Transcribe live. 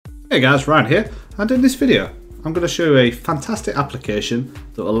Hey guys, Ryan here, and in this video I'm going to show you a fantastic application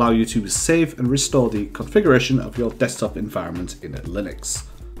that will allow you to save and restore the configuration of your desktop environment in Linux.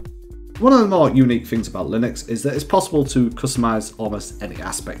 One of the more unique things about Linux is that it's possible to customize almost any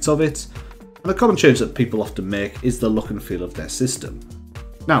aspect of it, and a common change that people often make is the look and feel of their system.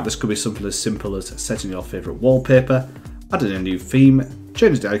 Now this could be something as simple as setting your favourite wallpaper, adding a new theme,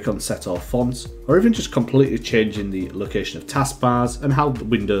 changing the icon set or font, or even just completely changing the location of taskbars and how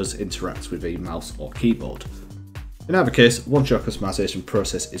Windows interacts with a mouse or keyboard. In either case, once your customization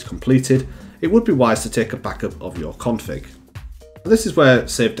process is completed, it would be wise to take a backup of your config. This is where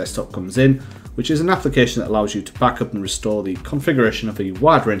SaveDesktop comes in, which is an application that allows you to backup and restore the configuration of a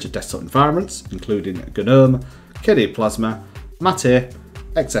wide range of desktop environments, including Gnome, KDE Plasma, Mate,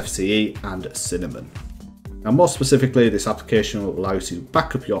 Xfce and Cinnamon. Now more specifically, this application will allow you to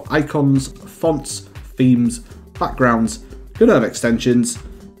back up your icons, fonts, themes, backgrounds, Gnome extensions,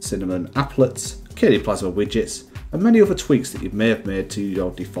 Cinnamon applets, KDE Plasma widgets, and many other tweaks that you may have made to your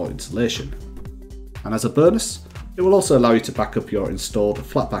default installation. And as a bonus, it will also allow you to back up your installed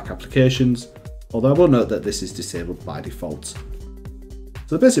Flatpak applications, although I will note that this is disabled by default.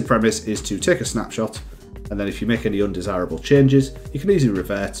 So the basic premise is to take a snapshot, and then if you make any undesirable changes, you can easily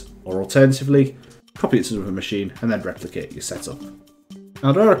revert, or alternatively, copy it to another machine and then replicate your setup.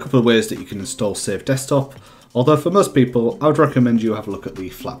 Now there are a couple of ways that you can install SaveDesktop, although for most people I would recommend you have a look at the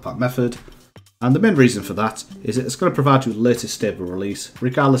Flatpak method, and the main reason for that is that it's going to provide you with the latest stable release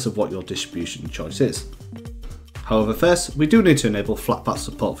regardless of what your distribution choice is. However, first we do need to enable Flatpak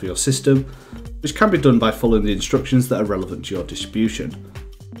support for your system, which can be done by following the instructions that are relevant to your distribution.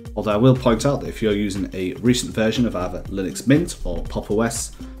 Although I will point out that if you're using a recent version of either Linux Mint or Pop!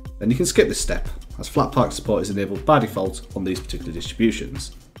 OS, then you can skip this step, as Flatpak support is enabled by default on these particular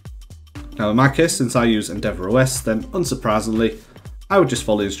distributions. Now in my case, since I use Endeavour OS, then unsurprisingly, I would just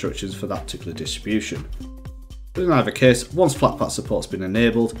follow the instructions for that particular distribution. But in either case, once Flatpak support's been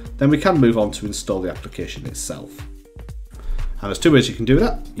enabled, then we can move on to install the application itself. And there's two ways you can do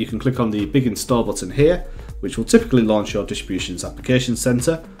that. You can click on the big install button here, which will typically launch your distribution's application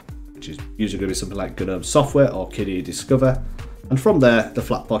center, which is usually going to be something like Gnome Software or KDE Discover, and from there the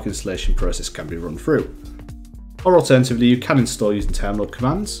Flatpak installation process can be run through. Or alternatively, you can install using terminal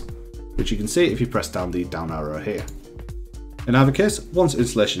commands, which you can see if you press down the down arrow here. In either case, once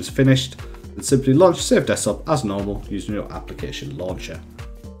installation is finished, then simply launch SaveDesktop as normal using your application launcher.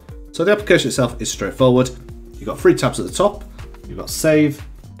 So the application itself is straightforward. You've got three tabs at the top. You've got Save,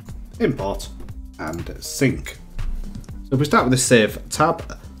 Import and Sync. So if we start with the Save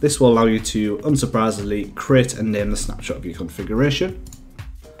tab, this will allow you to, unsurprisingly, create and name the snapshot of your configuration.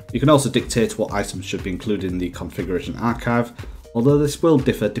 You can also dictate what items should be included in the configuration archive, although this will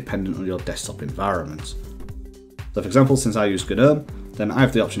differ depending on your desktop environment. So for example, since I use Gnome, then I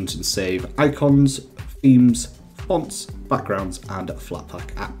have the option to save icons, themes, fonts, backgrounds and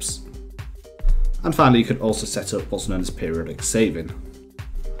Flatpak apps. And finally, you can also set up what's known as periodic saving.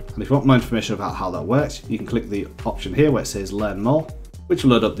 And if you want more information about how that works, you can click the option here where it says Learn More, which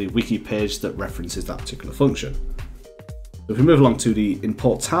will load up the wiki page that references that particular function. So if we move along to the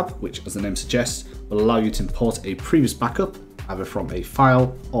Import tab, which as the name suggests, will allow you to import a previous backup, either from a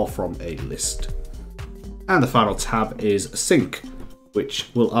file or from a list. And the final tab is Sync, which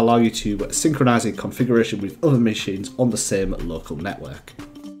will allow you to synchronize a configuration with other machines on the same local network.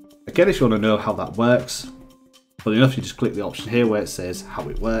 Again, if you want to know how that works, funny enough, you just click the option here where it says how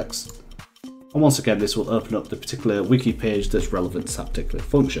it works. And once again, this will open up the particular wiki page that's relevant to that particular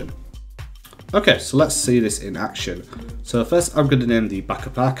function. Okay, so let's see this in action. So first I'm going to name the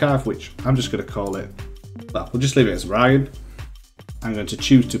backup archive, which I'm just going to call it, well, we'll just leave it as Ryan. I'm going to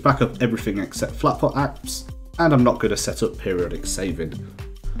choose to back up everything except Flatpak apps, and I'm not going to set up periodic saving.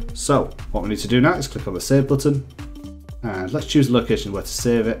 So what we need to do now is click on the Save button, and let's choose the location where to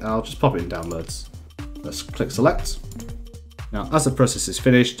save it. I'll just pop it in Downloads. Let's click Select. Now, as the process is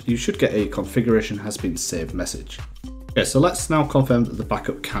finished, you should get a configuration has been saved message. Okay, so let's now confirm that the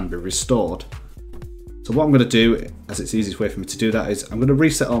backup can be restored. So what I'm going to do, as it's the easiest way for me to do that, is I'm going to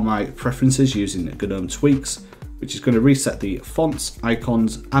reset all my preferences using Gnome tweaks, which is going to reset the fonts,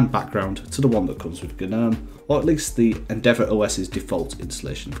 icons and background to the one that comes with Gnome, or at least the Endeavour OS's default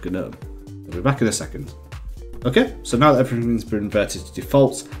installation of Gnome. I'll be back in a second. Okay, so now that everything's been reverted to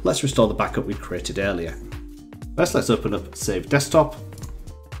default, let's restore the backup we created earlier. First, let's open up SaveDesktop,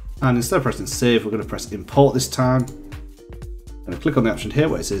 and instead of pressing Save, we're going to press Import this time. I'm going to click on the option here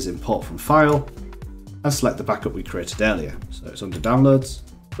where it says Import from File, and select the backup we created earlier. So it's under Downloads,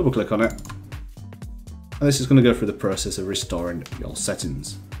 double click on it, and this is going to go through the process of restoring your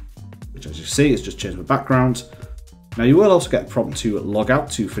settings, which as you see, it's just changed my background, Now you will also get a prompt to log out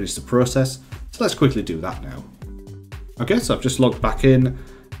to finish the process, so let's quickly do that now. Okay, so I've just logged back in,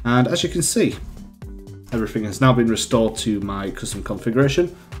 and as you can see, everything has now been restored to my custom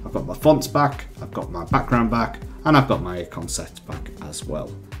configuration. I've got my fonts back, I've got my background back, and I've got my icon set back as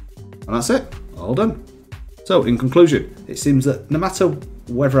well. And that's it, all done. So in conclusion, it seems that no matter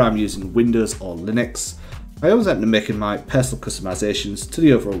whether I'm using Windows or Linux, I always end up making my personal customizations to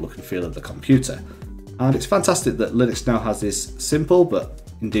the overall look and feel of the computer. And it's fantastic that Linux now has this simple but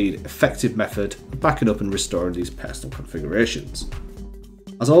indeed effective method of backing up and restoring these personal configurations.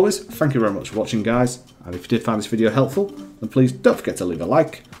 As always, thank you very much for watching, guys, and if you did find this video helpful, then please don't forget to leave a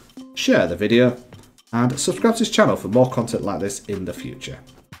like, share the video, and subscribe to this channel for more content like this in the future.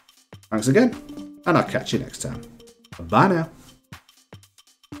 Thanks again, and I'll catch you next time. Bye now.